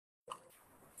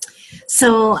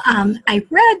So I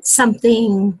read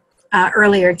something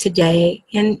earlier today,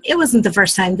 and it wasn't the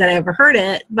first time that I ever heard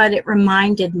it, but it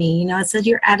reminded me, it said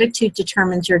your attitude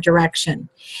determines your direction.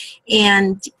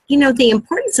 And, the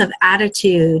importance of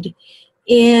attitude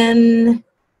in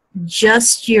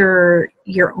just your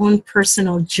own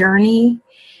personal journey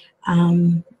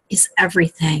is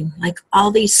everything. Like all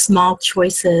these small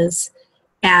choices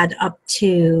add up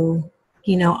to,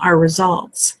 our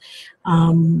results.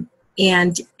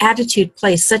 And attitude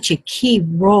plays such a key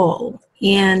role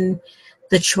in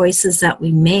the choices that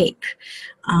we make.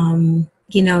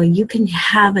 You can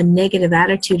have a negative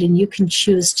attitude and you can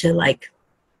choose to,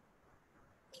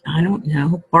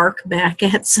 bark back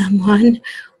at someone,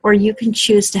 or you can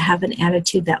choose to have an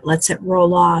attitude that lets it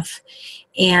roll off.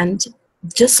 And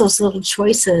just those little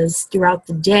choices throughout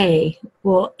the day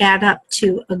will add up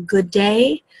to a good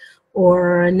day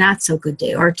or a not so good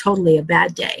day or totally a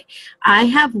bad day. I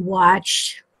have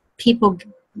watched people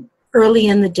early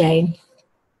in the day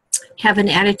have an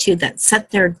attitude that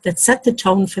set the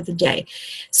tone for the day.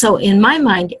 So in my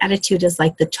mind, attitude is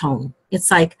like the tone.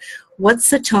 It's like, what's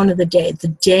the tone of the day? The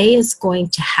day is going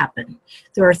to happen.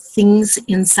 There are things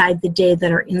inside the day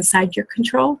that are inside your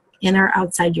control and are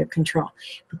outside your control.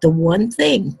 But the one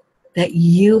thing that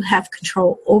you have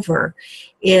control over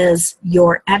is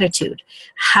your attitude,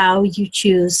 how you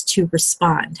choose to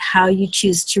respond, how you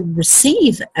choose to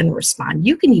receive and respond.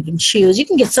 You can even choose, you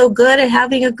can get so good at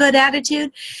having a good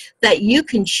attitude that you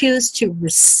can choose to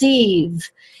receive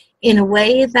in a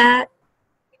way that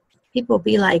people will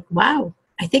be like, wow,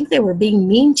 I think they were being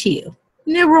mean to you.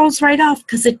 And it rolls right off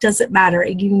because it doesn't matter.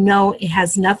 It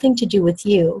has nothing to do with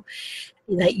you,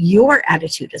 that your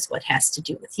attitude is what has to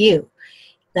do with you.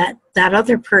 That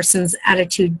other person's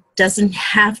attitude doesn't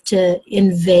have to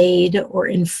invade or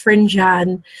infringe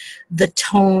on the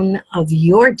tone of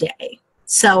your day.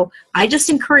 So I just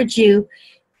encourage you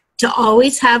to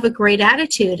always have a great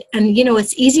attitude. And,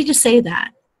 it's easy to say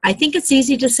that. I think it's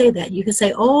easy to say that. You can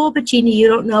say, oh, but Jeannie, you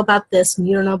don't know about this, and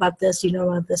you don't know about this, you don't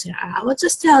know about this. I will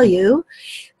just tell you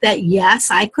that,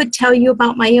 yes, I could tell you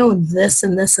about my own this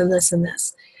and this and this and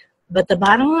this. But the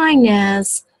bottom line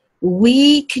is,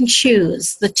 we can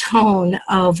choose the tone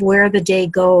of where the day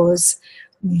goes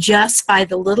just by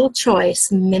the little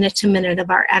choice, minute to minute,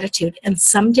 of our attitude. And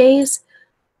some days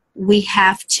we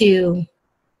actually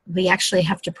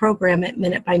have to program it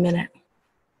minute by minute.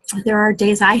 There are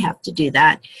days I have to do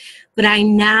that. But I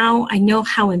know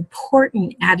how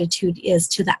important attitude is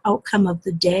to the outcome of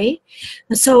the day.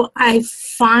 And so I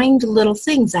find little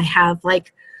things. I have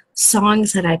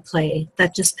songs that I play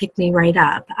that just pick me right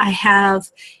up. I have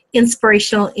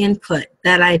inspirational input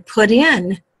that I put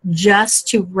in just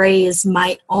to raise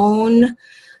my own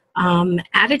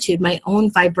attitude, my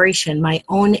own vibration, my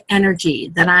own energy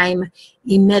that I'm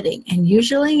emitting. And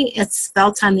usually it's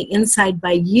felt on the inside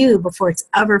by you before it's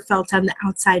ever felt on the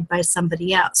outside by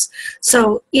somebody else.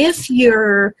 So if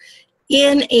you're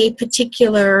in a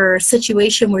particular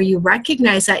situation where you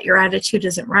recognize that your attitude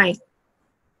isn't right,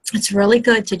 it's really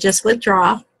good to just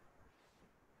withdraw,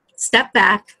 step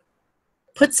back,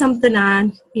 put something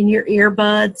on in your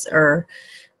earbuds or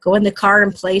go in the car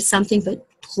and play something, but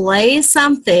play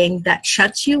something that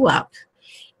shuts you up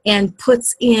and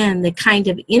puts in the kind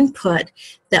of input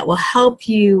that will help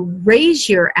you raise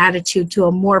your attitude to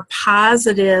a more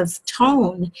positive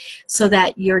tone so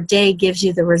that your day gives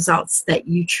you the results that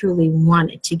you truly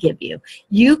want it to give you.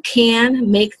 You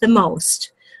can make the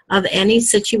most of any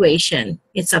situation.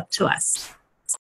 It's up to us.